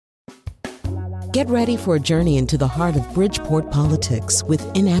Get ready for a journey into the heart of Bridgeport politics with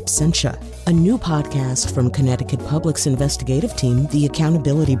In Absentia, a new podcast from Connecticut Public's investigative team, The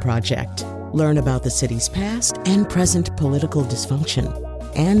Accountability Project. Learn about the city's past and present political dysfunction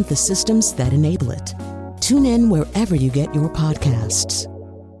and the systems that enable it. Tune in wherever you get your podcasts.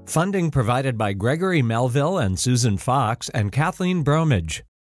 Funding provided by Gregory Melville and Susan Fox and Kathleen Bromage.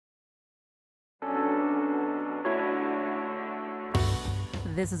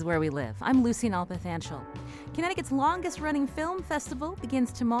 This is Where We Live. I'm Lucy Nalpathanchel. Connecticut's longest-running film festival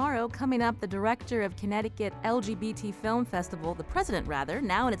begins tomorrow. Coming up, the director of Connecticut LGBT Film Festival, the president rather,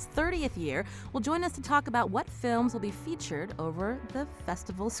 now in its 30th year, will join us to talk about what films will be featured over the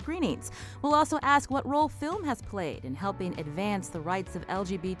festival screenings. We'll also ask what role film has played in helping advance the rights of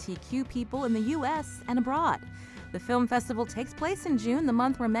LGBTQ people in the U.S. and abroad. The film festival takes place in June, the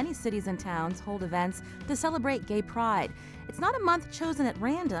month where many cities and towns hold events to celebrate gay pride. It's not a month chosen at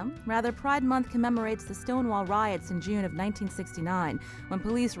random. Rather, Pride Month commemorates the Stonewall riots in June of 1969, when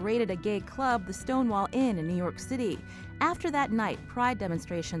police raided a gay club, the Stonewall Inn in New York City. After that night, pride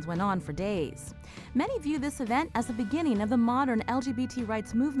demonstrations went on for days. Many view this event as the beginning of the modern LGBT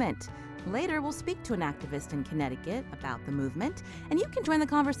rights movement. Later, we'll speak to an activist in Connecticut about the movement, and you can join the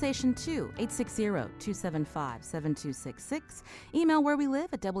conversation too, 860-275-7266. Email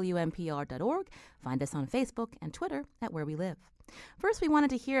wherewelive@wnpr.org. Find us on Facebook and Twitter at Where We Live. First, we wanted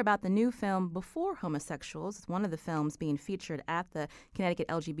to hear about the new film Before Homosexuals. It's one of the films being featured at the Connecticut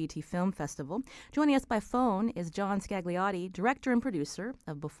LGBT Film Festival. Joining us by phone is John Scagliotti, director and producer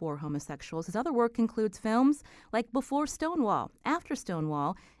of Before Homosexuals. His other work includes films like Before Stonewall, After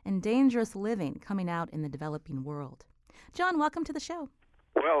Stonewall, and Dangerous Living, coming out in the developing world. John, welcome to the show.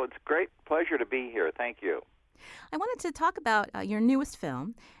 Well, it's a great pleasure to be here. Thank you. I wanted to talk about your newest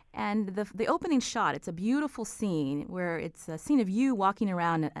film. And the opening shot, it's a beautiful scene where it's a scene of you walking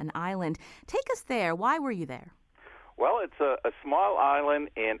around an island. Take us there. Why were you there? Well, it's a small island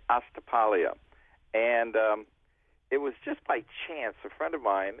in Astypalaia. And it was just by chance. A friend of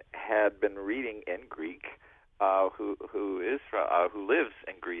mine had been reading in Greek, who lives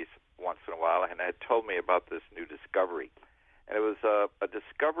in Greece once in a while, and had told me about this new discovery. And it was a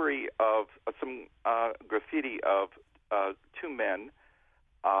discovery of some graffiti of two men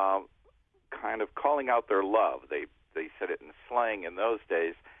kind of calling out their love. They said it in slang in those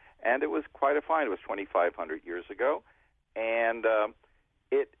days, and it was quite a find. It was 2,500 years ago, and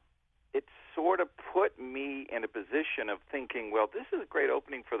it sort of put me in a position of thinking, well, this is a great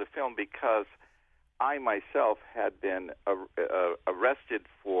opening for the film because I myself had been arrested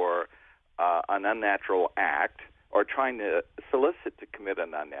for an unnatural act or trying to solicit to commit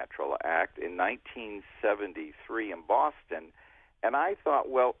an unnatural act in 1973 in Boston. And I thought,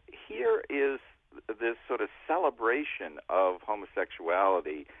 well, here is this sort of celebration of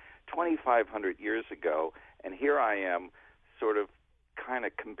homosexuality 2,500 years ago, and here I am sort of kind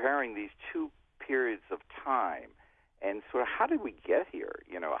of comparing these two periods of time. And sort of how did we get here?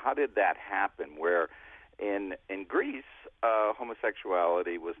 You know, how did that happen where in Greece,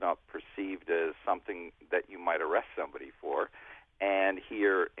 homosexuality was not perceived as something that you might arrest somebody for, and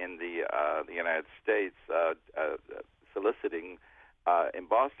here in the United States, soliciting in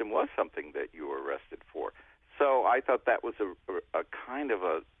Boston was something that you were arrested for. So I thought that was a kind of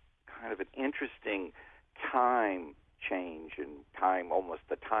an interesting time change and almost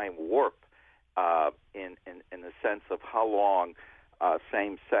a time warp in the sense of how long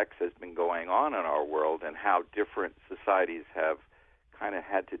same sex has been going on in our world and how different societies have kind of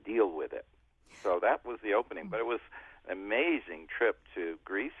had to deal with it. So that was the opening, but it was an amazing trip to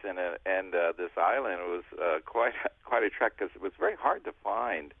Greece and this island. It was quite a trek because it was very hard to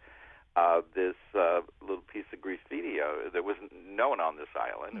find this little piece of graffiti that wasn't known on this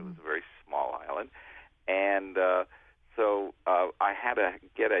island. It was a very small island, and so I had to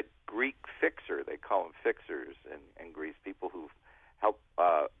get a Greek fixer. They call them fixers in Greece, people who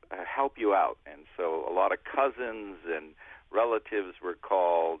help you out. And so a lot of cousins and relatives were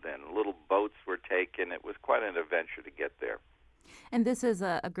called, and little boats were taken. It was quite an adventure to get there. And this is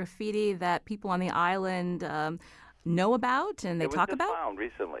a graffiti that people on the island know about and they talk about? It was just found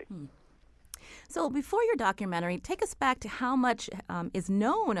recently. So before your documentary, take us back to how much is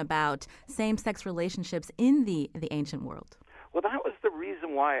known about same-sex relationships in the ancient world. Well, that was the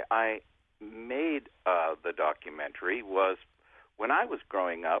reason why I made the documentary. Was when I was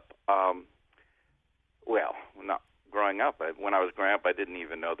growing up, not growing up. When I was growing up, I didn't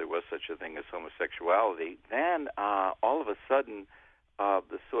even know there was such a thing as homosexuality. Then, all of a sudden,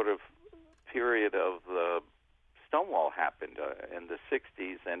 the sort of period of the Stonewall happened in the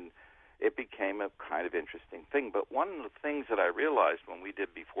 60s, and it became a kind of interesting thing. But one of the things that I realized when we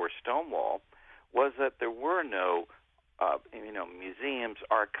did Before Stonewall was that there were no museums,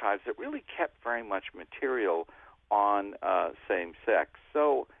 archives that really kept very much material on same-sex.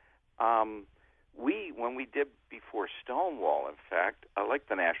 So when we did before Stonewall, in fact, like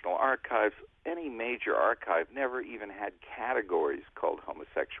the National Archives, any major archive never even had categories called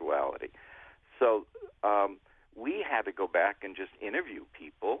homosexuality. So we had to go back and just interview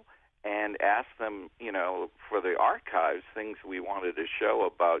people and ask them, for the archives, things we wanted to show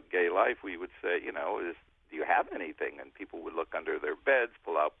about gay life. We would say, do you have anything? And people would look under their beds,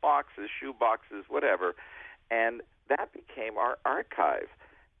 pull out boxes, shoe boxes, whatever. And that became our archive.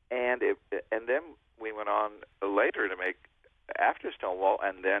 And then we went on later to make after Stonewall,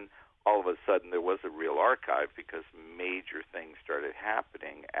 and then all of a sudden there was a real archive because major things started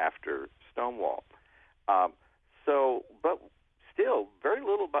happening after Stonewall. But still, very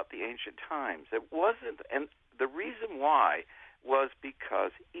little about the ancient times. It wasn't, and the reason why was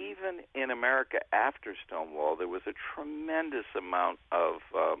because even in America after Stonewall, there was a tremendous amount of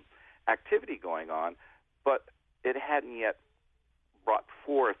activity going on, but it hadn't yet brought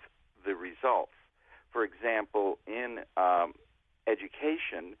forth the results. For example, in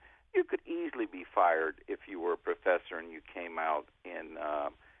education, you could easily be fired if you were a professor and you came out in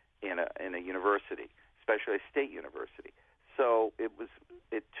a university, especially a state university. So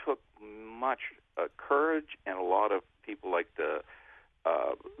it took much courage and a lot of people like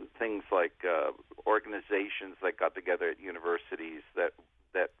things like organizations that got together at universities that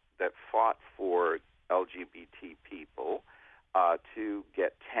fought for LGBT people to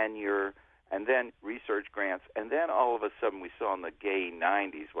get tenure and then research grants. And then all of a sudden we saw in the gay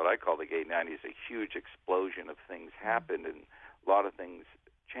 90s, what I call the gay 90s, a huge explosion of things happened and a lot of things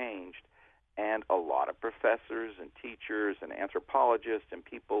changed. And a lot of professors and teachers and anthropologists and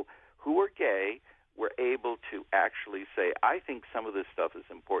people who were gay were able to actually say, I think some of this stuff is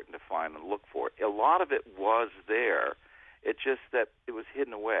important to find and look for. A lot of it was there. It's just that it was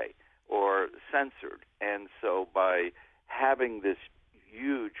hidden away or censored. And so by having this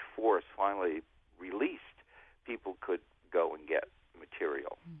huge force finally released, people could go and get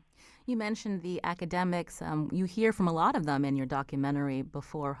material. You mentioned the academics. You hear from a lot of them in your documentary,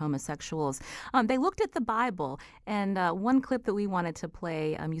 Before Homosexuals. They looked at the Bible, and one clip that we wanted to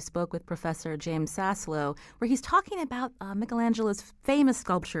play, you spoke with Professor James Saslow, where he's talking about Michelangelo's famous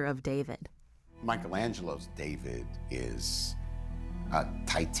sculpture of David. Michelangelo's David is a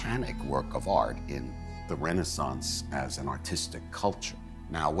titanic work of art in the Renaissance as an artistic culture.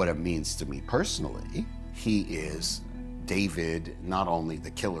 Now, what it means to me personally, he is David, not only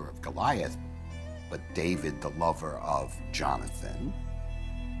the killer of Goliath, but David, the lover of Jonathan.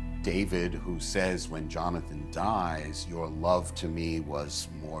 David, who says when Jonathan dies, your love to me was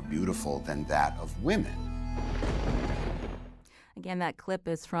more beautiful than that of women. Again, that clip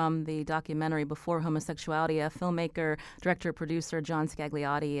is from the documentary Before Homosexuality. A filmmaker, director, producer John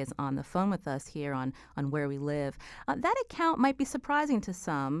Scagliotti is on the phone with us here on Where We Live. That account might be surprising to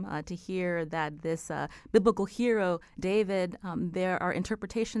some to hear that this biblical hero, David, there are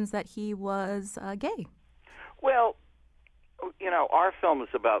interpretations that he was gay. Well, our film is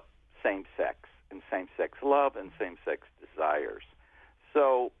about same-sex and same-sex love and same-sex desires.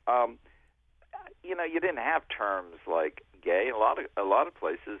 So, you didn't have terms like gay. A lot of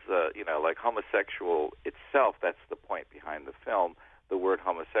places, like homosexual itself, that's the point behind the film. The word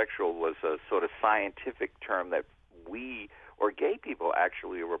homosexual was a sort of scientific term that we, or gay people,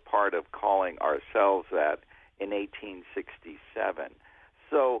 actually were part of calling ourselves that in 1867.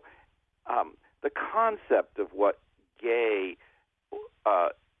 So the concept of what gay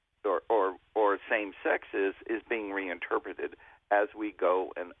or same-sex is being reinterpreted as we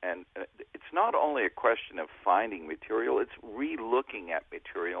go, and it's not only a question of finding material, it's re-looking at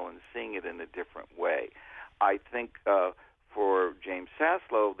material and seeing it in a different way. I think for James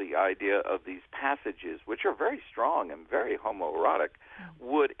Saslow, the idea of these passages, which are very strong and very homoerotic,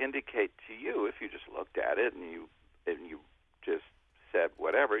 would indicate to you, if you just looked at it and you just said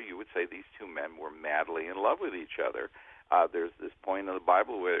whatever, you would say these two men were madly in love with each other. There's this point in the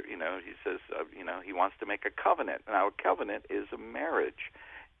Bible where, he says, he wants to make a covenant. Now, a covenant is a marriage,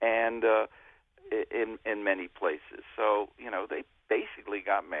 and in many places. So, they basically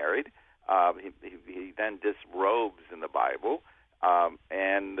got married. He then disrobes in the Bible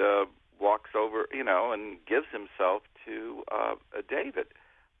and walks over, and gives himself to David.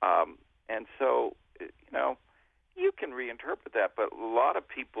 And so, you can reinterpret that, but a lot of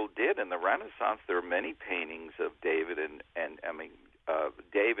people did in the Renaissance. There are many paintings of David and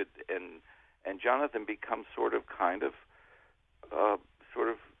David and Jonathan become sort of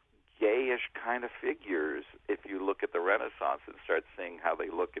gayish kind of figures if you look at the Renaissance and start seeing how they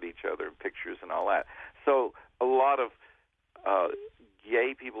look at each other in pictures and all that. So a lot of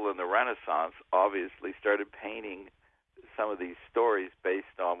gay people in the Renaissance obviously started painting some of these stories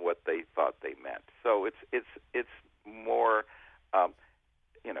based on what they thought they meant. So it's more,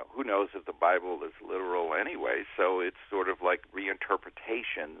 who knows if the Bible is literal anyway, so it's sort of like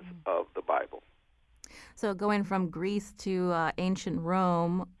reinterpretations of the Bible. So going from Greece to ancient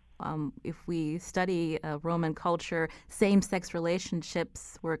Rome, if we study Roman culture, same-sex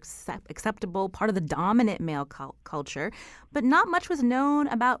relationships were acceptable, part of the dominant male culture, but not much was known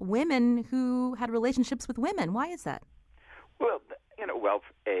about women who had relationships with women. Why is that? Well,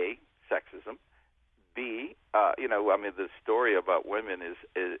 A, sexism. B, the story about women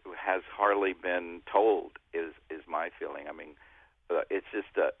has hardly been told, is my feeling. I mean, it's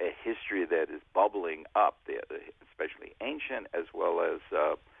just a history that is bubbling up, especially ancient as well as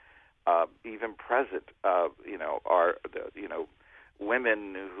even present.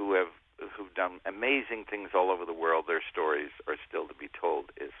 Women who've done amazing things all over the world. Their stories are still to be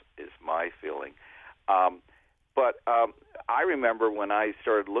told, is my feeling. But I remember when I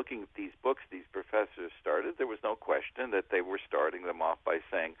started looking at these books these professors started, there was no question that they were starting them off by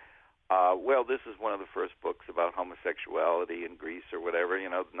saying, this is one of the first books about homosexuality in Greece or whatever.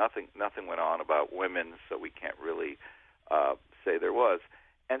 Nothing went on about women, so we can't really say there was.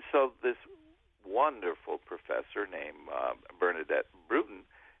 And so this wonderful professor named Bernadette Bruton,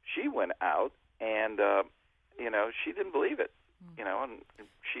 she went out and, she didn't believe it. And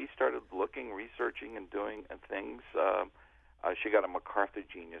she started looking, researching, and doing things. She got a MacArthur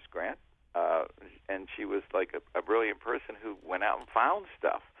Genius Grant, and she was like a brilliant person who went out and found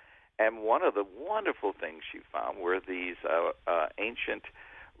stuff. And one of the wonderful things she found were these ancient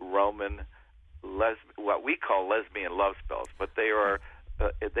Roman, what we call lesbian love spells, but they are.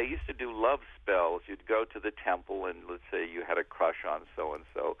 They used to do love spells. You'd go to the temple, and let's say you had a crush on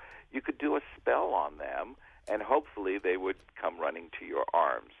so-and-so. You could do a spell on them, and hopefully they would come running to your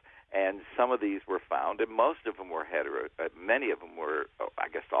arms. And some of these were found, and most of them were many of them were, I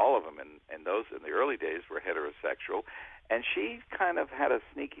guess all of them in the early days were heterosexual. And she kind of had a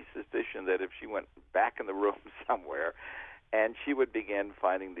sneaky suspicion that if she went back in the room somewhere, and she would begin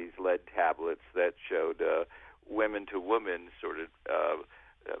finding these lead tablets that showed women to women sort of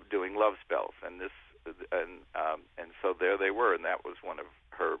doing love spells, and so there they were, and that was one of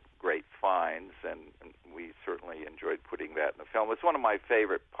her great finds, and we certainly enjoyed putting that in the film. It's one of my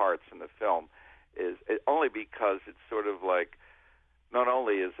favorite parts in the film, only because it's sort of like, not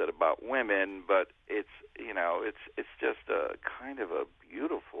only is it about women, but it's just a kind of a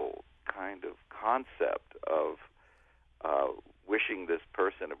beautiful kind of concept of wishing this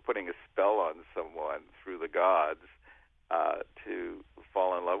person or putting a spell on someone through the gods to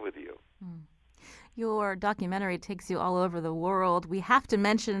fall in love with you. Your documentary takes you all over the world. We have to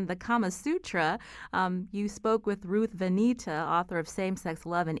mention the Kama Sutra. You spoke with Ruth Vanita, author of Same-Sex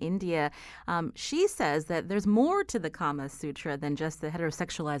Love in India. She says that there's more to the Kama Sutra than just the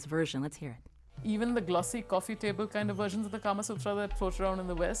heterosexualized version. Let's hear it. Even the glossy coffee table kind of versions of the Kama Sutra that float around in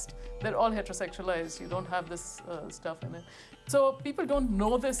the West, they're all heterosexualized. You don't have this stuff in it. So people don't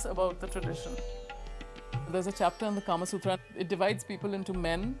know this about the tradition. There's a chapter in the Kama Sutra. It divides people into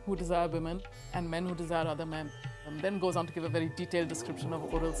men who desire women and men who desire other men. And then goes on to give a very detailed description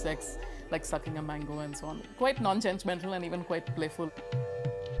of oral sex, like sucking a mango and so on. Quite non-judgmental and even quite playful.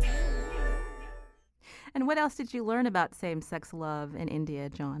 And what else did you learn about same-sex love in India,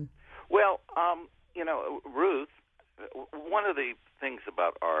 John? Well, Ruth, one of the things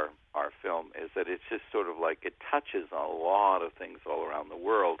about our film is that it's just sort of like it touches on a lot of things all around the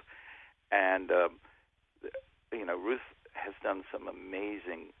world. And, Ruth has done some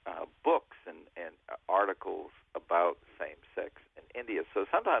amazing books and articles about same-sex in India. So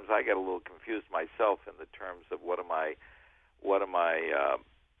sometimes I get a little confused myself in the terms of what am I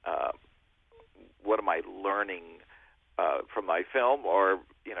learning from my film, or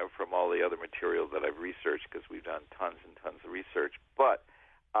from all the other material that I've researched, because we've done tons and tons of research. But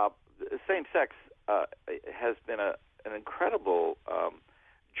same-sex has been an incredible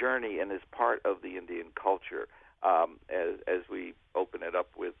journey and is part of the Indian culture. As we open it up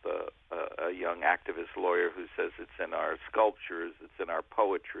with a young activist lawyer who says it's in our sculptures, it's in our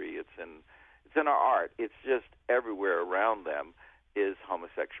poetry, it's in our art. It's just everywhere around them is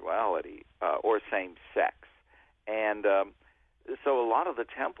homosexuality or same-sex. And so a lot of the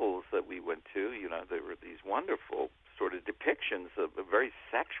temples that we went to, there were these wonderful sort of depictions of a very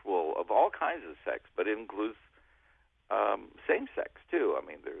sexual, of all kinds of sex, but it includes same-sex too. I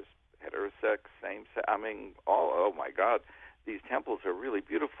mean, there's heterosex, same-sex. I mean, oh my God, these temples are really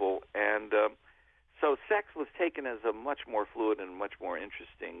beautiful, and so sex was taken as a much more fluid and much more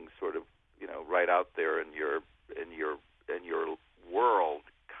interesting sort of, right out there in your world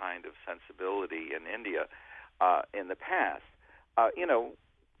kind of sensibility in India in the past.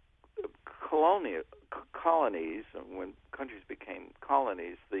 Colonies, when countries became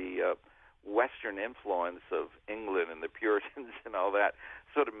colonies, the Western influence of England and the Puritans and all that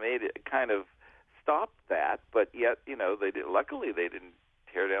sort of made it kind of stopped that, but yet, luckily they didn't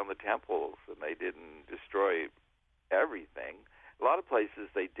tear down the temples and they didn't destroy everything. A lot of places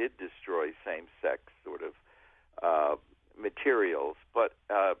they did destroy same-sex sort of materials, but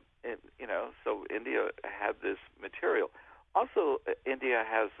so India had this material. Also, India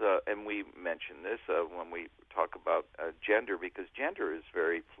has, and we mention this when we talk about gender, because gender is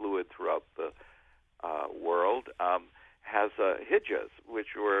very fluid throughout the world, has hijjas,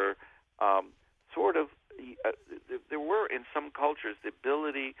 which were sort of, there were in some cultures the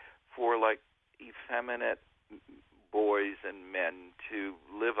ability for like effeminate boys and men to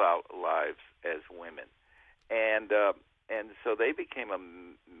live out lives as women. And so they became a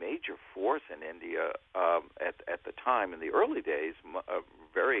major force in India at the time. In the early days, a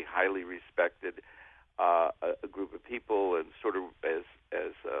very highly respected a group of people, and sort of as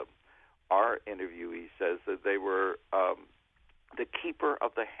our interviewee says, that they were the keeper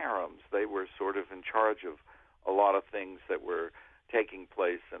of the harems. They were sort of in charge of a lot of things that were taking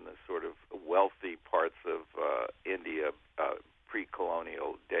place in the sort of wealthy parts of India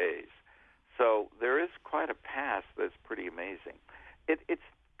pre-colonial days. So there is quite a past that's pretty amazing. It's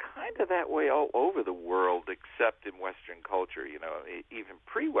kind of that way all over the world, except in Western culture. Even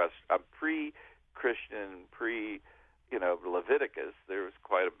pre-Christian, Leviticus, there was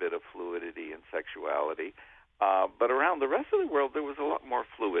quite a bit of fluidity and sexuality. But around the rest of the world, there was a lot more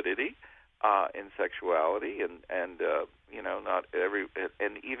fluidity in sexuality, and not every,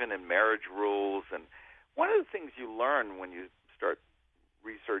 and even in marriage rules. And one of the things you learn when you start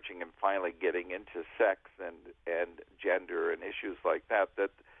researching and finally getting into sex and gender and issues like that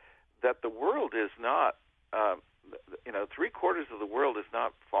the world is not, three-quarters of the world is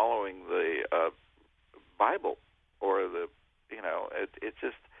not following the Bible, or it's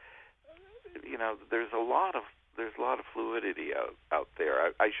just, there's a lot of fluidity out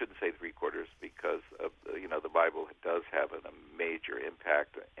there. I shouldn't say three-quarters, because the Bible does have a major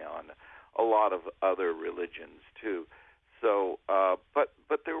impact on a lot of other religions too. So,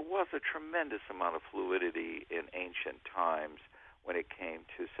 but there was a tremendous amount of fluidity in ancient times when it came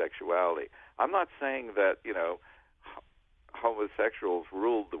to sexuality. I'm not saying that homosexuals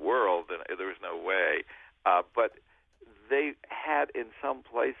ruled the world, and there was no way, but they had in some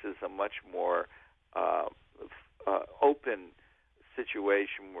places a much more open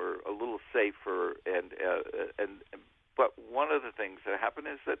situation, were a little safer, but one of the things that happened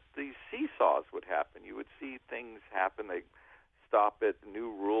is that these seesaws would happen. You would see things happen, they stop it, new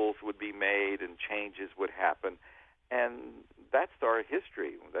rules would be made, and changes would happen. And that's our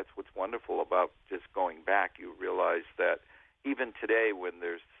history. That's what's wonderful about just going back. You realize that even today, when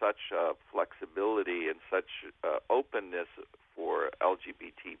there's such flexibility and such openness for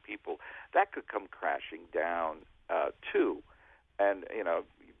LGBT people, that could come crashing down too. And,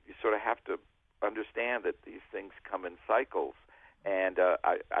 you sort of have to understand that these things come in cycles. And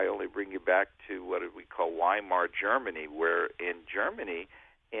I only bring you back to what we call Weimar Germany, where in Germany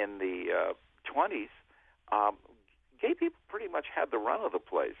in the 20s, gay people pretty much had the run of the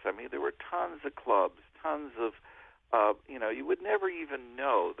place. I mean, there were tons of clubs, tons of, you would never even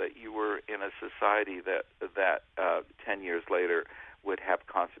know that you were in a society that 10 years later would have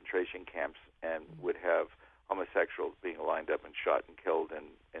concentration camps and would have homosexuals being lined up and shot and killed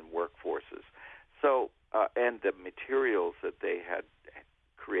in workforces. So, and the materials that they had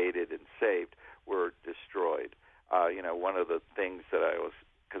created and saved were destroyed. One of the things that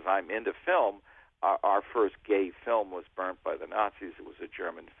because I'm into film, our first gay film was burnt by the Nazis. It was a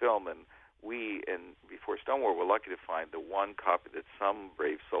German film, and before Stonewall, were lucky to find the one copy that some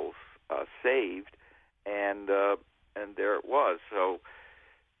brave souls saved, and there it was. So,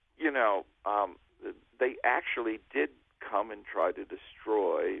 they actually did come and try to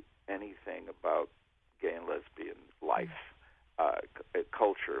destroy anything about gay and lesbian life,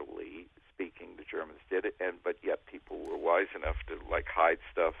 culturally speaking. The Germans did it, but yet people were wise enough to hide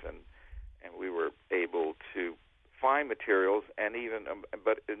stuff, and we were able to find materials, and even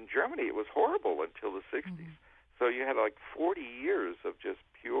but in Germany it was horrible until the 60s. Mm-hmm. So you had 40 years of just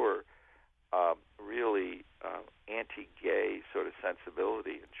pure, really anti-gay sort of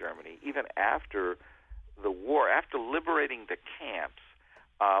sensibility in Germany. Even after the war, after liberating the camps,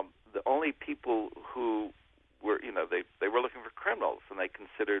 the only people who were, they were looking for criminals, and they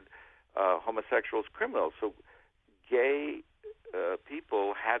considered homosexuals criminals. So gay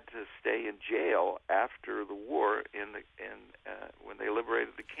people had to stay in jail after the war when they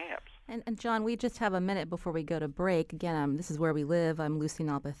liberated the camps. And John, we just have a minute before we go to break. Again, this is Where We Live. I'm Lucy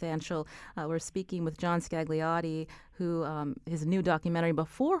Nalpathanchel. We're speaking with John Scagliotti, who his new documentary,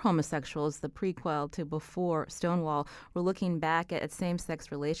 Before Homosexuals, the prequel to Before Stonewall. We're looking back at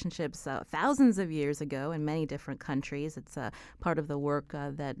same-sex relationships thousands of years ago in many different countries. It's part of the work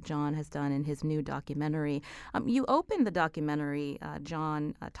that John has done in his new documentary. You opened the documentary,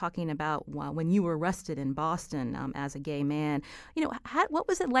 John, talking about when you were arrested in Boston as a gay man. What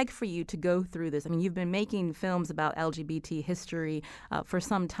was it like for you to go through this? I mean, you've been making films about LGBT history for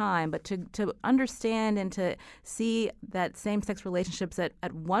some time, but to understand and to see that same-sex relationships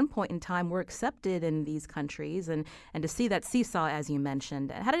at one point in time were accepted in these countries, and to see that seesaw, as you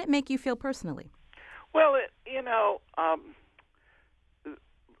mentioned, how did it make you feel personally? Well,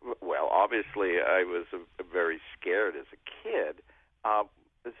 obviously I was very scared as a kid.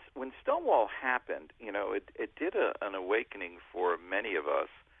 When Stonewall happened, it did an awakening for many of us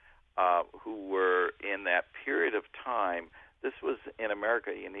who were in that period of time. This was in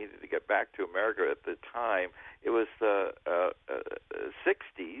America. You needed to get back to America at the time. It was the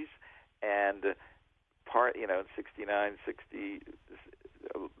 60s, and in 69, 60,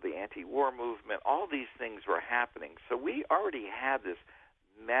 the anti-war movement, all these things were happening. So we already had this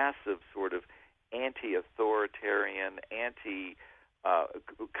massive sort of anti-authoritarian,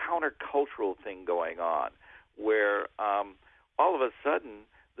 countercultural thing going on, where all of a sudden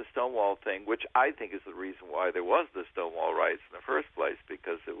the Stonewall thing, which I think is the reason why there was the Stonewall riots in the first place,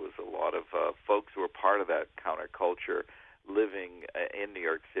 because it was a lot of folks who were part of that counterculture living in New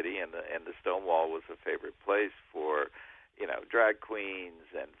York City, and the Stonewall was a favorite place for, drag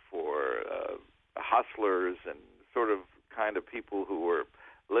queens and for hustlers and sort of kind of people who were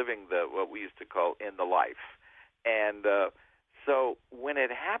living what we used to call in the life. And so when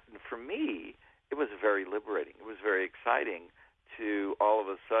it happened for me, it was very liberating. It was very exciting to all of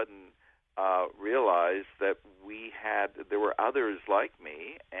a sudden realize that there were others like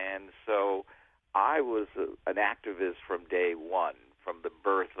me, and so I was an activist from day one, from the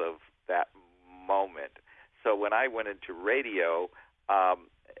birth of that moment. So when I went into radio, I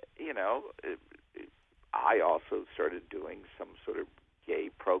also started doing some sort of gay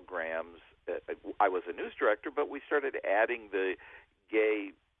programs. I was a news director, but we started adding the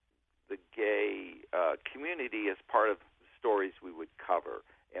gay community as part of stories we would cover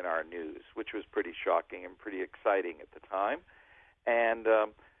in our news, which was pretty shocking and pretty exciting at the time. And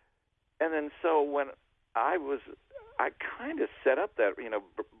then so when I kind of set up that,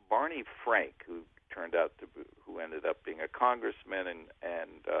 Barney Frank, who ended up being a congressman,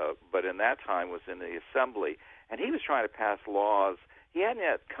 but in that time was in the assembly, and he was trying to pass laws. He hadn't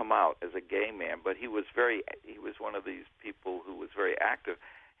yet come out as a gay man, but he was one of these people who was very active.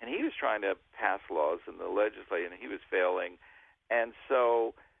 And he was trying to pass laws in the legislature, and he was failing. And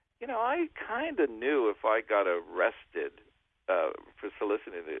so, I kind of knew if I got arrested for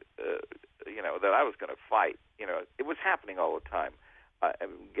soliciting, that I was going to fight. It was happening all the time.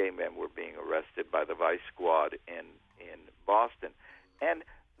 Gay men were being arrested by the Vice Squad in Boston. And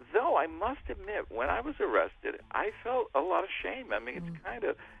though I must admit, when I was arrested, I felt a lot of shame. I mean, it's kind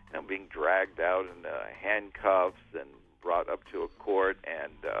of, being dragged out in handcuffs and brought up to a court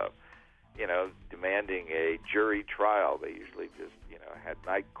and, demanding a jury trial. They usually just, had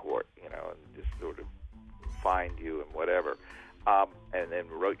night court, and just sort of fined you and whatever. And then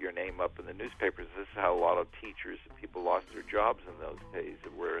wrote your name up in the newspapers. This is how a lot of teachers and people lost their jobs in those days,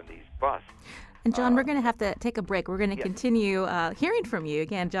 that were in these busts. And John, we're going to have to take a break. We're going to continue hearing from you.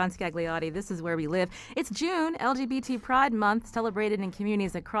 Again, John Scagliotti, this is Where We Live. It's June, LGBT Pride Month, celebrated in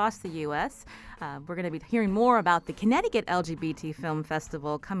communities across the U.S. We're going to be hearing more about the Connecticut LGBT Film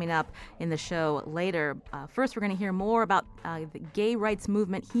Festival coming up in the show later. First, we're going to hear more about the gay rights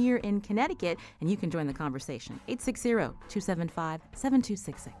movement here in Connecticut, and you can join the conversation.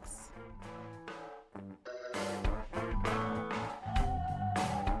 860-275-7266.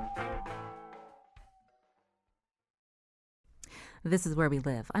 This is Where We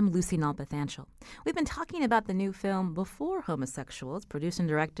Live. I'm Lucy Nalpathanchel. We've been talking about the new film Before Homosexuals, produced and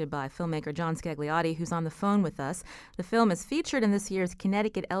directed by filmmaker John Scagliotti, who's on the phone with us. The film is featured in this year's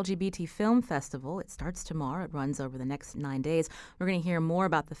Connecticut LGBT Film Festival. It starts tomorrow. It runs over the next 9 days. We're going to hear more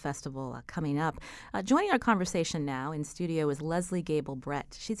about the festival coming up. Joining our conversation now in studio is Leslie Gable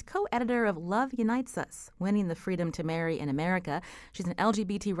Brett. She's co-editor of Love Unites Us, Winning the Freedom to Marry in America. She's an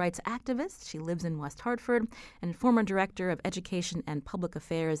LGBT rights activist. She lives in West Hartford and former director of education and public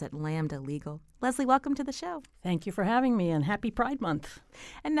affairs at Lambda Legal. Leslie, welcome to the show. Thank you for having me, and happy Pride Month.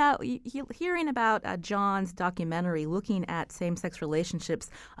 And now, hearing about John's documentary looking at same-sex relationships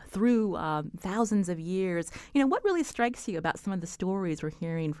through thousands of years, what really strikes you about some of the stories we're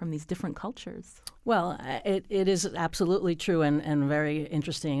hearing from these different cultures? Well, it is absolutely true and very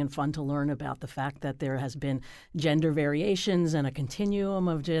interesting and fun to learn about the fact that there has been gender variations and a continuum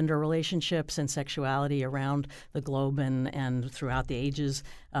of gender relationships and sexuality around the globe and throughout the ages.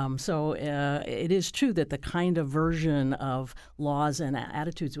 So it is true that the kind of version of laws and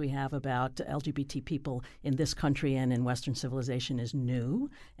attitudes we have about LGBT people in this country and in Western civilization is new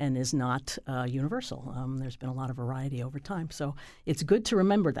and is not universal. There's been a lot of variety over time. So it's good to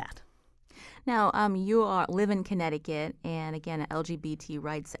remember that. Now, you live in Connecticut and, again, an LGBT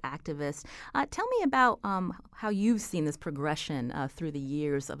rights activist. Tell me about how you've seen this progression through the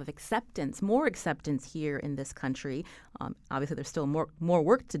years of acceptance, more acceptance here in this country. Obviously, there's still more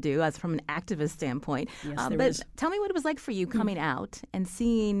work to do as from an activist standpoint. Yes, there but is. Tell me what it was like for you coming out and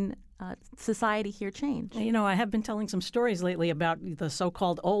seeing society here change. I have been telling some stories lately about the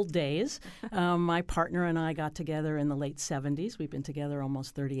so-called old days. My partner and I got together in the late 70s. We've been together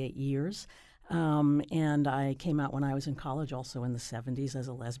almost 38 years. And I came out when I was in college, also in the 70s, as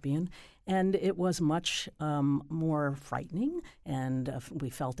a lesbian. And it was much more frightening, and we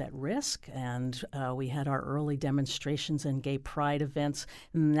felt at risk. And we had our early demonstrations and gay pride events.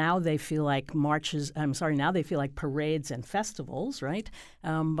 Now they feel like now they feel like parades and festivals, right?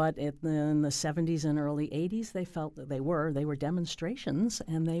 But in the 70s and early 80s, they felt that they were demonstrations,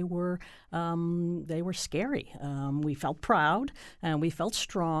 and they were scary. We felt proud and we felt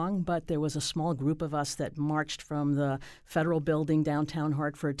strong, but there was a small group of us that marched from the Federal Building downtown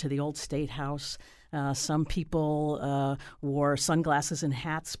Hartford to the old State House. Some people wore sunglasses and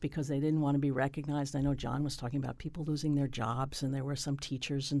hats because they didn't want to be recognized. I know John was talking about people losing their jobs, and there were some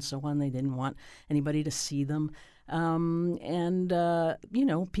teachers and so on. They didn't want anybody to see them.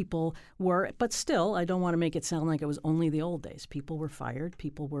 People were, but still, I don't want to make it sound like it was only the old days. People were fired,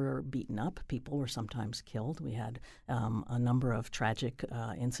 people were beaten up, people were sometimes killed. We had a number of tragic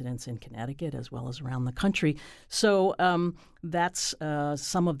incidents in Connecticut as well as around the country. So that's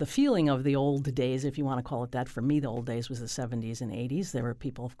some of the feeling of the old days, if you want to call it that. For me, the old days was the 70s and 80s. There were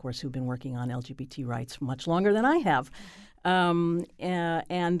people, of course, who've been working on LGBT rights much longer than I have.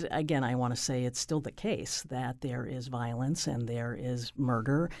 And again, I want to say it's still the case that there is violence and there is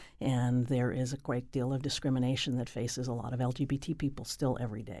murder and there is a great deal of discrimination that faces a lot of LGBT people still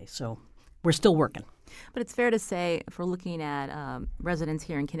every day. So we're still working. But it's fair to say, if we're looking at residents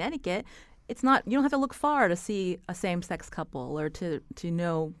here in Connecticut, it's not, you don't have to look far to see a same-sex couple or to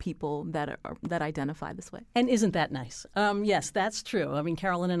know people that identify this way. And isn't that nice? Yes, that's true. I mean,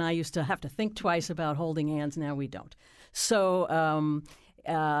 Carolyn and I used to have to think twice about holding hands. Now we don't. So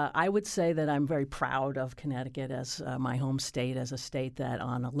I would say that I'm very proud of Connecticut as my home state, as a state that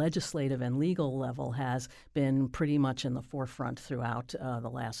on a legislative and legal level has been pretty much in the forefront throughout the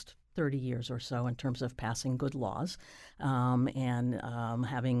last 30 years or so in terms of passing good laws and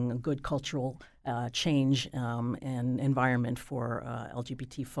having a good cultural change and environment for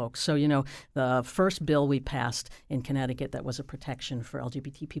LGBT folks. So, the first bill we passed in Connecticut that was a protection for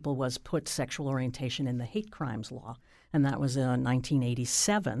LGBT people was put sexual orientation in the hate crimes law, and that was in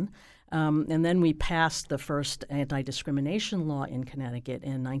 1987. And then we passed the first anti-discrimination law in Connecticut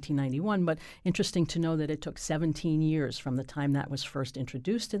in 1991. But interesting to know that it took 17 years from the time that was first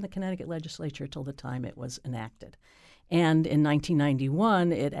introduced in the Connecticut legislature till the time it was enacted. And in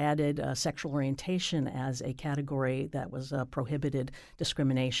 1991, it added sexual orientation as a category that was prohibited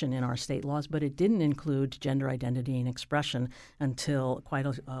discrimination in our state laws, but it didn't include gender identity and expression until quite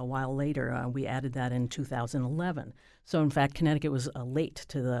a while later. We added that in 2011. So, in fact, Connecticut was late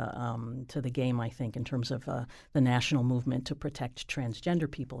to the game, I think, in terms of the national movement to protect transgender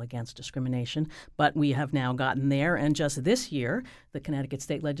people against discrimination. But we have now gotten there, and just this year, the Connecticut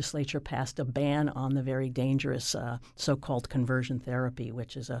State Legislature passed a ban on the very dangerous so-called conversion therapy,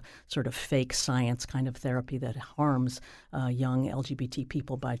 which is a sort of fake science kind of therapy that harms young LGBT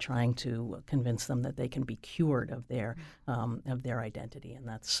people by trying to convince them that they can be cured of their identity, and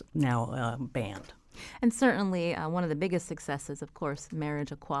that's now banned. And certainly one of the biggest successes, of course,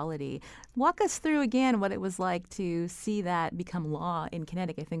 marriage equality. Walk us through again what it was like to see that become law in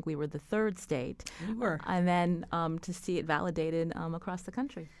Connecticut. I think we were the third state. We were. And then to see it validated across the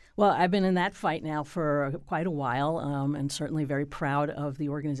country. Well, I've been in that fight now for quite a while, and certainly very proud of the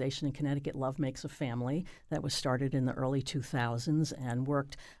organization in Connecticut, Love Makes a Family, that was started in the early 2000s and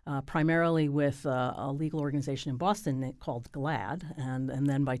worked primarily with a legal organization in Boston called GLAAD. And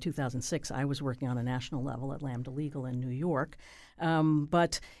then by 2006, I was working on a national level at Lambda Legal in New York.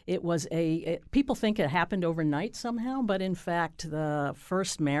 But it was people think it happened overnight somehow, but in fact, the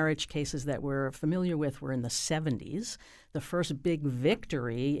first marriage cases that we're familiar with were in the 70s. The first big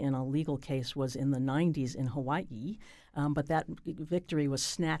victory in a legal case was in the 90s in Hawaii, but that victory was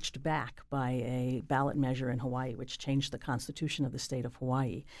snatched back by a ballot measure in Hawaii, which changed the constitution of the state of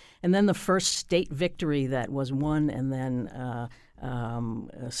Hawaii. And then the first state victory that was won and then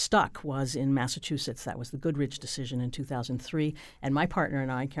stuck was in Massachusetts. That was the Goodridge decision in 2003. And my partner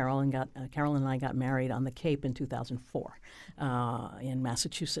and I, Carolyn and I got married on the Cape in 2004 in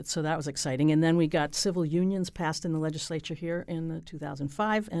Massachusetts. So that was exciting. And then we got civil unions passed in the legislature here in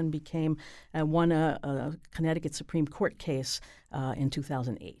 2005 and won a Connecticut Supreme Court case in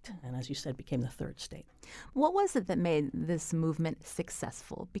 2008. And as you said, became the third state. What was it that made this movement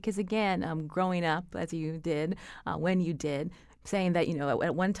successful? Because again, growing up as you did, when you did, saying that,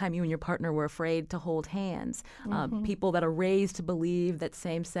 at one time you and your partner were afraid to hold hands. People that are raised to believe that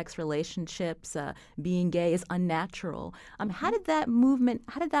same-sex relationships, being gay is unnatural. How did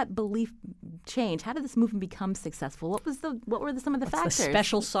that belief change? How did this movement become successful? What were some of the factors? The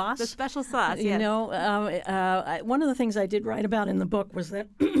special sauce? The special sauce, yes. One of the things I did write about in the book was that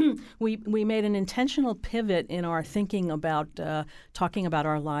we made an intentional pivot in our thinking about talking about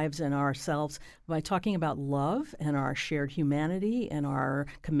our lives and ourselves by talking about love and our shared humanity and our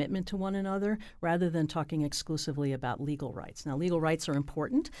commitment to one another rather than talking exclusively about legal rights. Now, legal rights are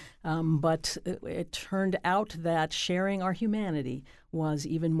important, but it turned out that sharing our humanity was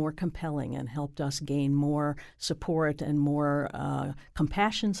even more compelling and helped us gain more support and more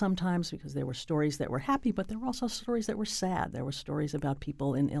compassion sometimes, because there were stories that were happy, but there were also stories that were sad. There were stories about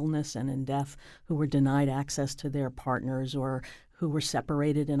people in illness and in death who were denied access to their partners or who were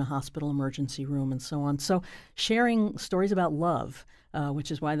separated in a hospital emergency room and so on. So sharing stories about love, which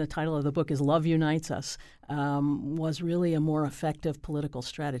is why the title of the book is Love Unites Us, was really a more effective political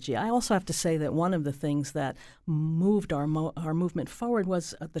strategy. I also have to say that one of the things that moved our movement forward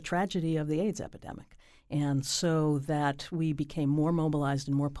was the tragedy of the AIDS epidemic. And so that we became more mobilized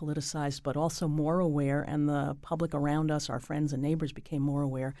and more politicized, but also more aware, and the public around us, our friends and neighbors, became more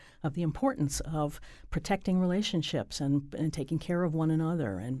aware of the importance of protecting relationships and taking care of one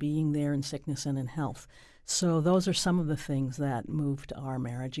another and being there in sickness and in health. So those are some of the things that moved our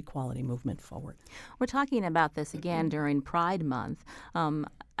marriage equality movement forward. We're talking about this again during Pride Month.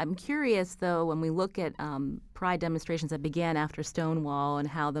 I'm curious, though, when we look at Pride demonstrations that began after Stonewall and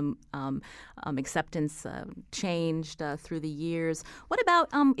how the acceptance changed through the years, what about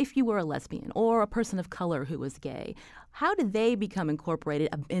if you were a lesbian or a person of color who was gay? How did they become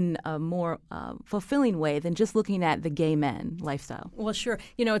incorporated in a more fulfilling way than just looking at the gay men lifestyle? Well, sure.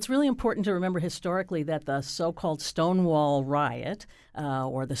 It's really important to remember historically that the so-called Stonewall riot,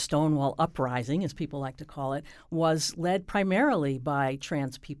 or the Stonewall uprising, as people like to call it, was led primarily by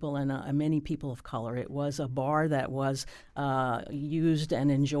trans people and many people of color. It was a bar that was used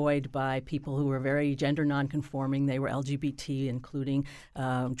and enjoyed by people who were very gender nonconforming. They were LGBT, including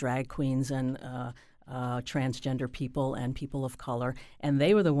drag queens and transgender people and people of color, and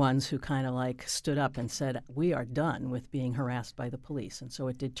they were the ones who kind of stood up and said, we are done with being harassed by the police. And so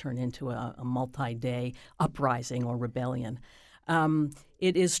it did turn into a multi-day uprising or rebellion.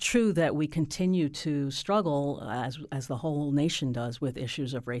 It is true that we continue to struggle, as the whole nation does, with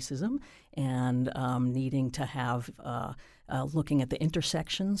issues of racism and needing to have looking at the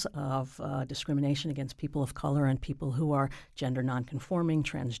intersections of discrimination against people of color and people who are gender nonconforming,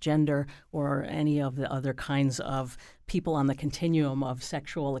 transgender, or any of the other kinds of people on the continuum of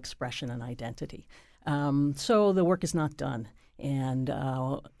sexual expression and identity. So the work is not done. And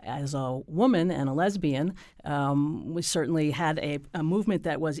as a woman and a lesbian, we certainly had a movement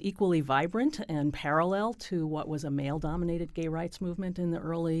that was equally vibrant and parallel to what was a male-dominated gay rights movement in the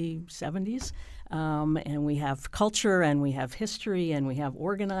early 70s. And we have culture, and we have history, and we have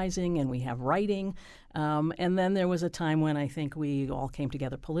organizing, and we have writing. And then there was a time when I think we all came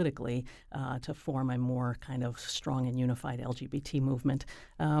together politically to form a more kind of strong and unified LGBT movement.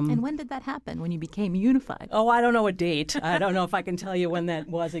 And when did that happen, when you became unified? Oh, I don't know a date. I don't know if I can tell you when that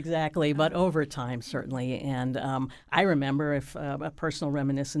was exactly, but over time, certainly. And I remember a personal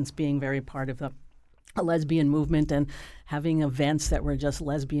reminiscence being very part of a lesbian movement and having events that were just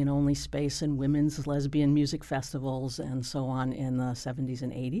lesbian-only space and women's lesbian music festivals and so on in the 70s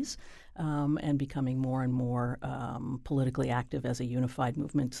and 80s. and becoming more and more politically active as a unified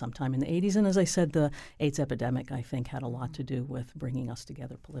movement sometime in the 80s. And as I said, the AIDS epidemic, I think, had a lot to do with bringing us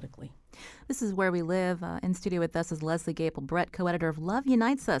together politically. This is Where We Live. In studio with us is Leslie Gable Brett, co-editor of Love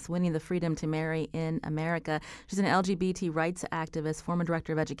Unites Us, Winning the Freedom to Marry in America. She's an LGBT rights activist, former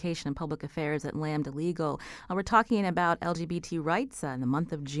director of education and public affairs at Lambda Legal. We're talking about LGBT rights in the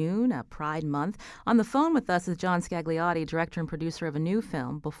month of June, Pride Month. On the phone with us is John Scagliotti, director and producer of a new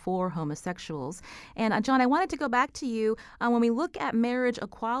film, Before Homosexuals. And John, I wanted to go back to you. When we look at marriage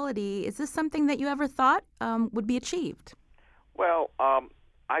equality, is this something that you ever thought would be achieved? Well,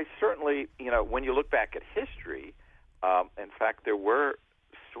 I certainly, when you look back at history, in fact, there were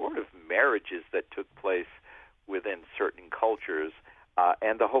sort of marriages that took place within certain cultures,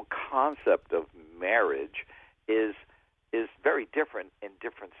 and the whole concept of marriage is very different in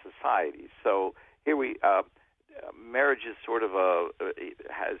different societies. So here marriage is sort of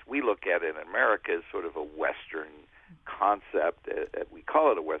as we look at it in America, is sort of a Western concept. We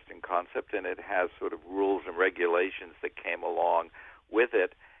call it a Western concept, and it has sort of rules and regulations that came along with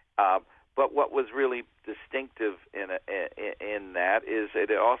it. But what was really distinctive in that is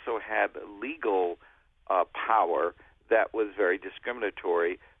it also had legal power that was very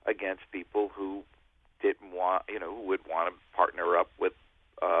discriminatory against people who didn't want, who would want to partner up with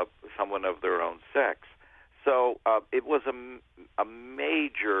someone of their own sex. So it was a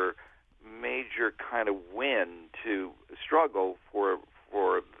major kind of win to struggle for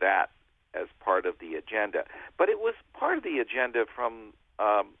that as part of the agenda. But it was part of the agenda from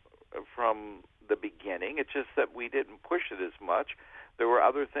the beginning. It's just that we didn't push it as much. There were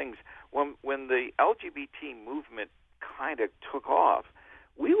other things. When the LGBT movement kind of took off,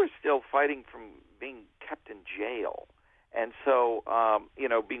 we were still fighting from being kept in jail. And so,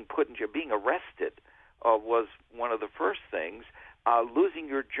 being put in jail, being arrested was one of the first things. Losing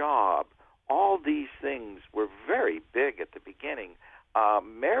your job, all these things were very big at the beginning.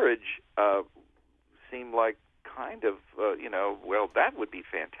 Marriage seemed like kind of, well, that would be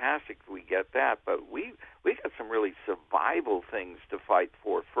fantastic if we get that, but we got some really survival things to fight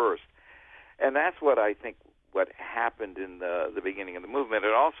for first. And that's what I think what happened in the beginning of the movement.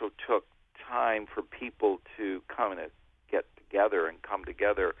 It also took time for people to come and get together and come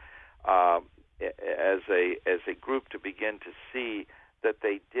together as a group to begin to see that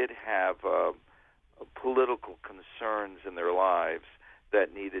they did have political concerns in their lives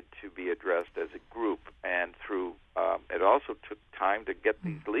that needed to be addressed as a group. And through it also took time to get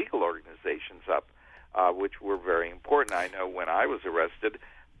these legal organizations up, which were very important. I know when I was arrested,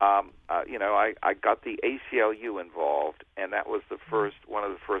 I got the ACLU involved, and that was one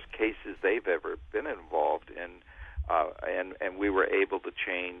of the first cases they've ever been involved in. And we were able to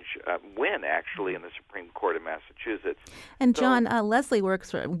win actually in the Supreme Court of Massachusetts. And John, Leslie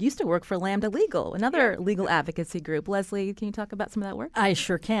used to work for Lambda Legal, another legal advocacy group. Leslie, can you talk about some of that work? I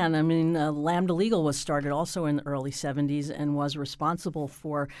sure can. I mean, Lambda Legal was started also in the early 70s and was responsible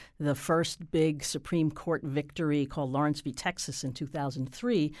for the first big Supreme Court victory called Lawrence v. Texas in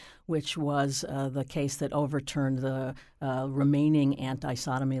 2003, which was the case that overturned the remaining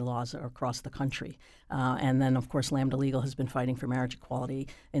anti-sodomy laws across the country. And then, of course, Lambda Legal has been fighting for marriage equality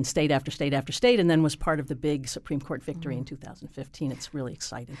in state after state after state, and then was part of the big Supreme Court victory in 2015. It's a really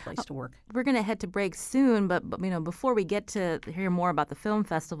exciting place to work. We're going to head to break soon, but before we get to hear more about the film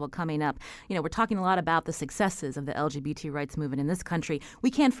festival coming up, we're talking a lot about the successes of the LGBT rights movement in this country.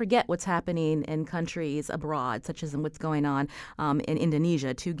 We can't forget what's happening in countries abroad, such as what's going on in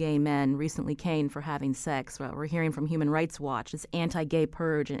Indonesia. 2 gay men recently caned for having sex. We're hearing from Human Rights Watch, this anti-gay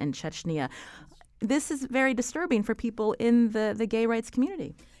purge in Chechnya. This is very disturbing for people in the gay rights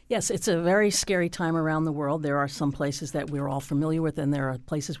community. Yes, it's a very scary time around the world. There are some places that we're all familiar with, and there are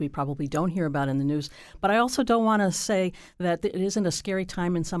places we probably don't hear about in the news. But I also don't want to say that it isn't a scary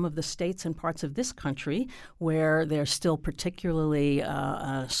time in some of the states and parts of this country where there's still particularly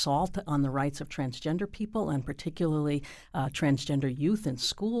assault on the rights of transgender people, and particularly transgender youth in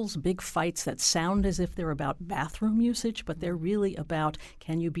schools, big fights that sound as if they're about bathroom usage, but they're really about,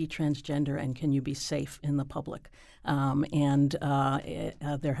 can you be transgender and can you be safe in the public? There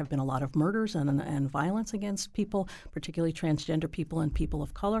have been a lot of murders and violence against people, particularly transgender people and people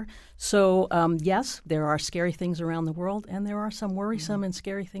of color. So, yes, there are scary things around the world, and there are some worrisome and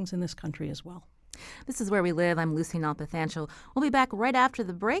scary things in this country as well. This is Where We Live. I'm Lucy Nalpathanchel. We'll be back right after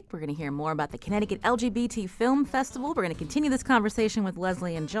the break. We're going to hear more about the Connecticut LGBT Film Festival. We're going to continue this conversation with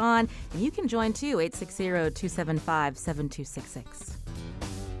Leslie and John, and you can join too, 860-275-7266.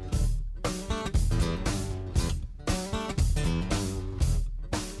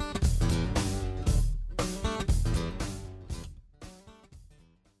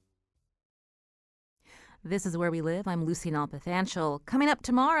 This is Where We Live. I'm Lucy Nalpathanchel. Coming up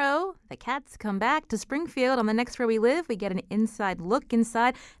tomorrow, the cats come back to Springfield. On the next Where We Live, we get an inside look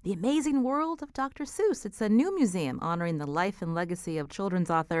inside the amazing world of Dr. Seuss. It's a new museum honoring the life and legacy of children's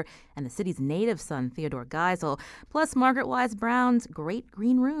author and the city's native son, Theodore Geisel. Plus, Margaret Wise Brown's Great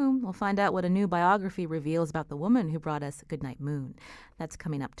Green Room. We'll find out what a new biography reveals about the woman who brought us Goodnight Moon. That's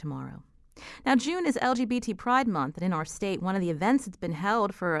coming up tomorrow. Now, June is LGBT Pride Month, and in our state, one of the events that's been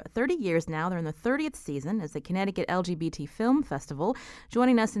held for 30 years now, they're in the 30th season, is the Connecticut LGBT Film Festival.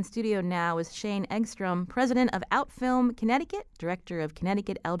 Joining us in studio now is Shane Eggstrom, president of Outfilm Connecticut, director of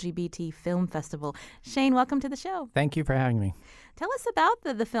Connecticut LGBT Film Festival. Shane, welcome to the show. Thank you for having me. Tell us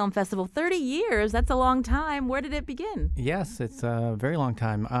about the film festival. 30 years, that's a long time. Where did it begin? Yes, it's a very long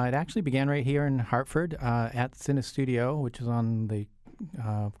time. It actually began right here in Hartford at Cinestudio, which is on the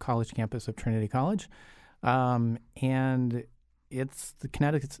college campus of Trinity College, and it's the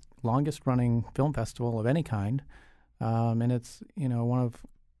Connecticut's longest-running film festival of any kind, and it's one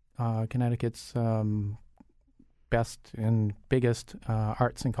of Connecticut's best and biggest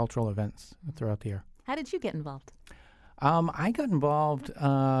arts and cultural events throughout the year. How did you get involved? I got involved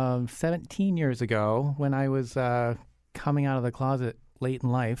 17 years ago when I was coming out of the closet late in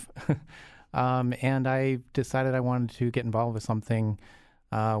life. And I decided I wanted to get involved with something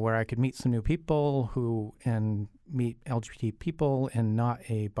where I could meet some new people and meet LGBT people in not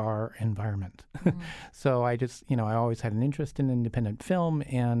a bar environment. Mm-hmm. So I just, I always had an interest in independent film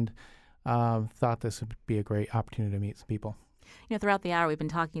and thought this would be a great opportunity to meet some people. Throughout the hour, we've been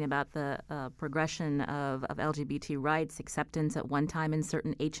talking about the progression of LGBT rights, acceptance at one time in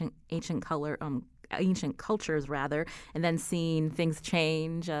certain ancient cultures, and then seeing things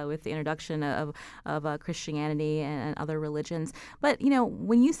change with the introduction of Christianity and other religions. But,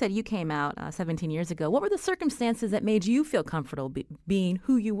 when you said you came out 17 years ago, what were the circumstances that made you feel comfortable being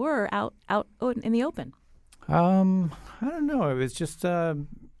who you were out in the open? I don't know. It was just,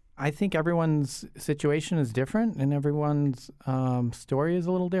 I think everyone's situation is different and everyone's story is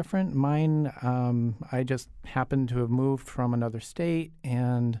a little different. Mine, I just happened to have moved from another state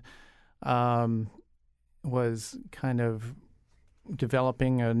and was kind of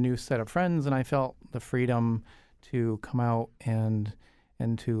developing a new set of friends, and I felt the freedom to come out and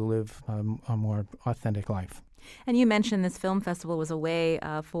to live a more authentic life. And you mentioned this film festival was a way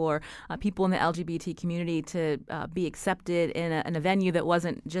for people in the LGBT community to be accepted in a venue that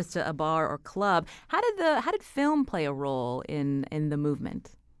wasn't just a bar or club. How did film play a role in the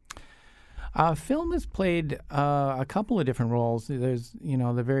movement? Film has played a couple of different roles. There's,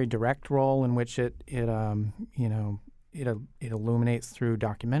 the very direct role in which it illuminates through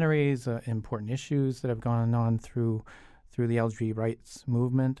documentaries important issues that have gone on through the LGBT rights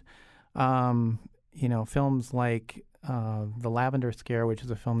movement. Films like The Lavender Scare, which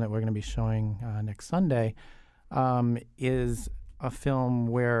is a film that we're going to be showing next Sunday, is a film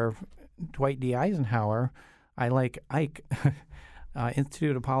where Dwight D. Eisenhower, Ike,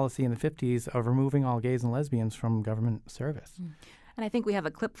 instituted a policy in the 50s of removing all gays and lesbians from government service. And I think we have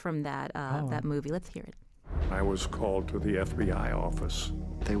a clip from that movie. Let's hear it. I was called to the FBI office.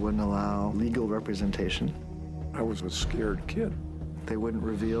 They wouldn't allow legal representation. I was a scared kid. They wouldn't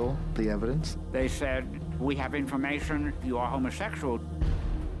reveal the evidence. They said, we have information, you are homosexual. Do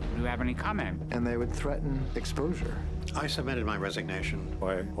you have any comment? And they would threaten exposure. I submitted my resignation.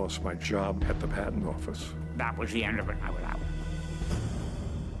 I lost my job at the patent office. That was the end of it. I was out.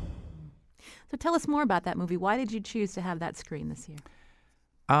 So tell us more about that movie. Why did you choose to have that screen this year?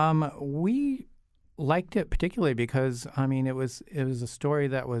 We liked it particularly because, it was a story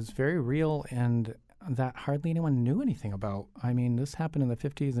that was very real and that hardly anyone knew anything about. This happened in the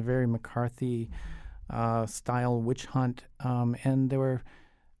 50s, a very McCarthy style witch hunt, and there were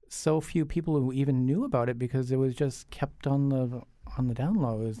so few people who even knew about it because it was just kept on the down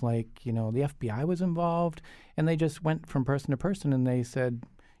low. It was like, the FBI was involved, and they just went from person to person, and they said,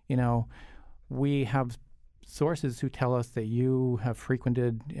 we have sources who tell us that you have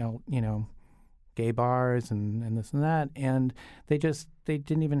frequented, gay bars and this and that, and they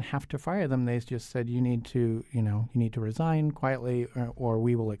didn't even have to fire them. They just said you need to resign quietly, or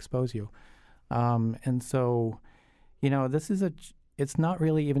we will expose you. And so, it's not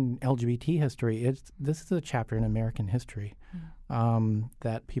really even LGBT history. This is a chapter in American history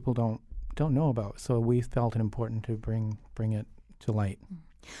that people don't know about. So we felt it important to bring it to light.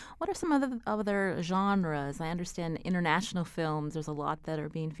 What are some other genres? I understand international films. There's a lot that are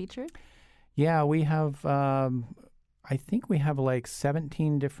being featured. Yeah, we have. I think we have like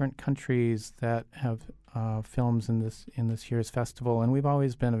 17 different countries that have films in this year's festival, and we've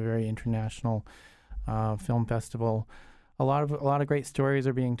always been a very international film festival. A lot of great stories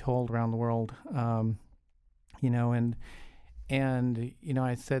are being told around the world. I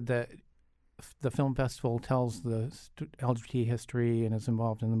said that the film festival tells the LGBT history and is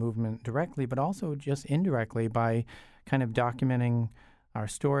involved in the movement directly, but also just indirectly by kind of documenting our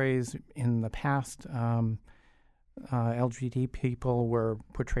stories. In the past, LGBT people were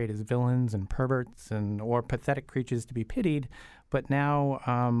portrayed as villains and perverts or pathetic creatures to be pitied, but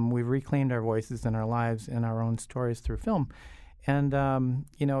now we've reclaimed our voices and our lives and our own stories through film. And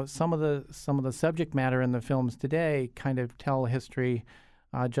some of the subject matter in the films today kind of tell history.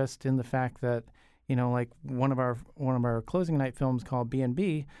 Just in the fact that, like one of our closing night films called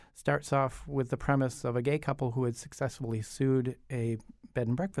B&B starts off with the premise of a gay couple who had successfully sued a bed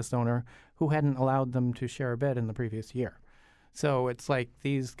and breakfast owner who hadn't allowed them to share a bed in the previous year. So it's like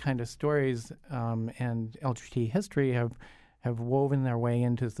these kind of stories and LGBT history have woven their way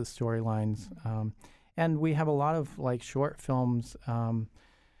into the storylines. And we have a lot of like short films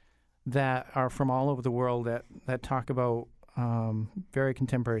that are from all over the world that talk about very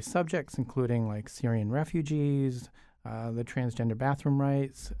contemporary subjects, including like Syrian refugees, the transgender bathroom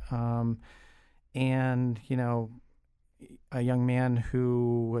rights, and a young man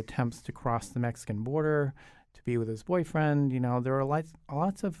who attempts to cross the Mexican border to be with his boyfriend. There are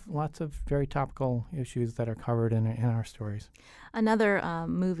lots of very topical issues that are covered in our stories. Another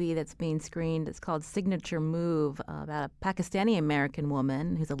movie that's being screened is called Signature Move, about a Pakistani American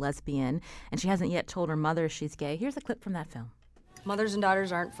woman who's a lesbian, and she hasn't yet told her mother she's gay. Here's a clip from that film. Mothers and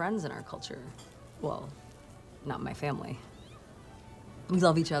daughters aren't friends in our culture. Well, not my family. We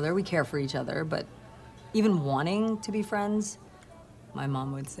love each other, we care for each other, but even wanting to be friends, my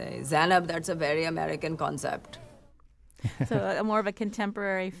mom would say, Zainab, that's a very American concept. So more of a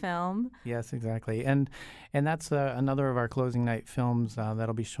contemporary film. Yes, exactly. And that's another of our closing night films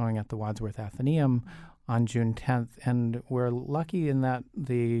that'll be showing at the Wadsworth Athenaeum on June 10th. And we're lucky in that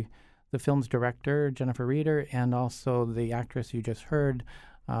the film's director, Jennifer Reeder, and also the actress you just heard,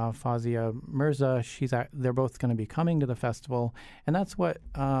 Fawzia Mirza, they're both going to be coming to the festival. And that's what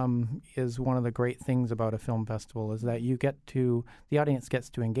is one of the great things about a film festival, is that the audience gets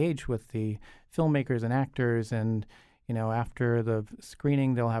to engage with the filmmakers and actors. And, after the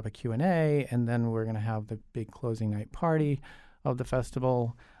screening, they'll have a Q&A, and then we're going to have the big closing night party of the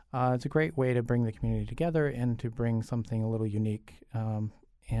festival. It's a great way to bring the community together and to bring something a little unique.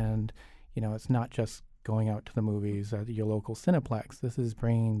 And, it's not just going out to the movies at your local Cineplex. This is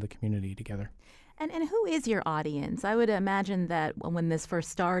bringing the community together. And who is your audience? I would imagine that when this first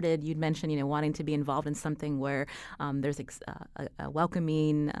started, you'd mentioned, wanting to be involved in something where there's a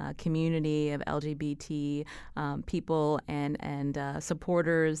welcoming community of LGBT people and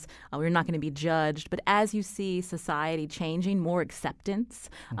supporters. We're not going to be judged. But as you see society changing, more acceptance,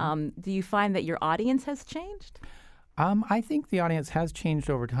 do you find that your audience has changed? I think the audience has changed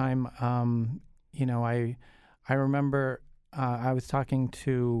over time. I remember I was talking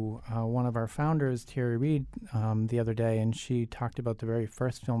to one of our founders, Terry Reed, the other day, and she talked about the very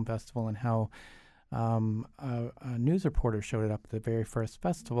first film festival and how a news reporter showed up at the very first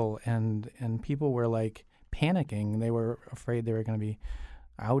festival, and people were like panicking. They were afraid they were going to be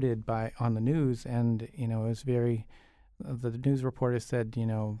outed on the news, and it was very. The news reporter said,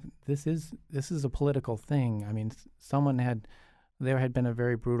 this is a political thing. I mean, there had been a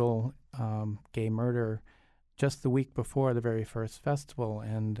very brutal gay murder just the week before the very first festival,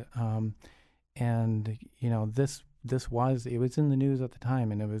 and this was in the news at the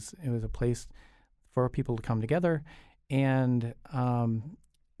time, and it was a place for people to come together, and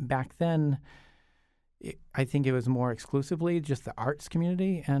back then, I think it was more exclusively just the arts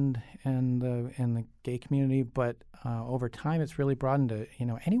community and the gay community, but over time it's really broadened to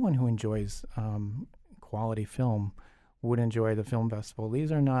anyone who enjoys quality film would enjoy the film festival.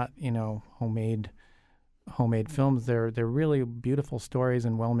 These are not homemade films. They're really beautiful stories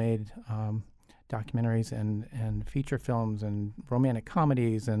and well-made documentaries and feature films and romantic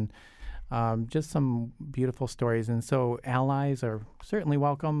comedies and just some beautiful stories. And so allies are certainly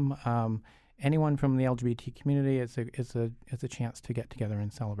welcome. Anyone from the LGBT community, it's a chance to get together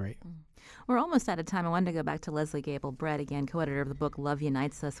and celebrate. We're almost out of time. I wanted to go back to Leslie Gable Brett, again, co-editor of the book Love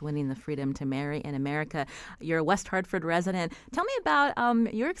Unites Us, Winning the Freedom to Marry in America. You're a West Hartford resident. Tell me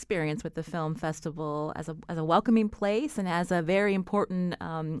about your experience with the film festival as a welcoming place and as a very important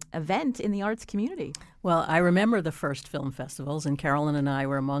event in the arts community. Well, I remember the first film festivals, and Carolyn and I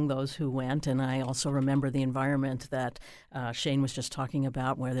were among those who went, and I also remember the environment that Shane was just talking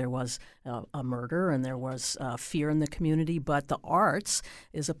about, where there was a murder and there was fear in the community, but the arts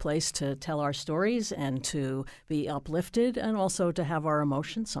is a place to tell our stories and to be uplifted and also to have our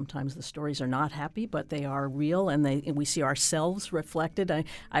emotions. Sometimes the stories are not happy, but they are real and we see ourselves reflected.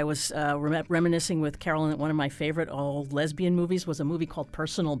 I was reminiscing with Carolyn that one of my favorite old lesbian movies was a movie called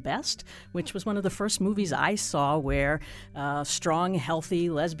Personal Best, which was one of the first movies I saw where strong, healthy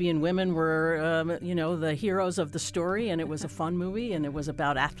lesbian women were, the heroes of the story, and it was a fun movie, and it was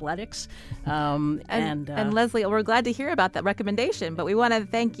about athletics. And Leslie, we're glad to hear about that recommendation, but we want to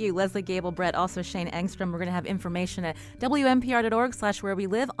thank you, Leslie Gable Brett, also Shane Engstrom. We're going to have information at WNPR.org/where we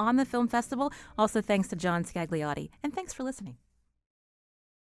live on the film festival. Also, thanks to John Scagliotti, and thanks for listening.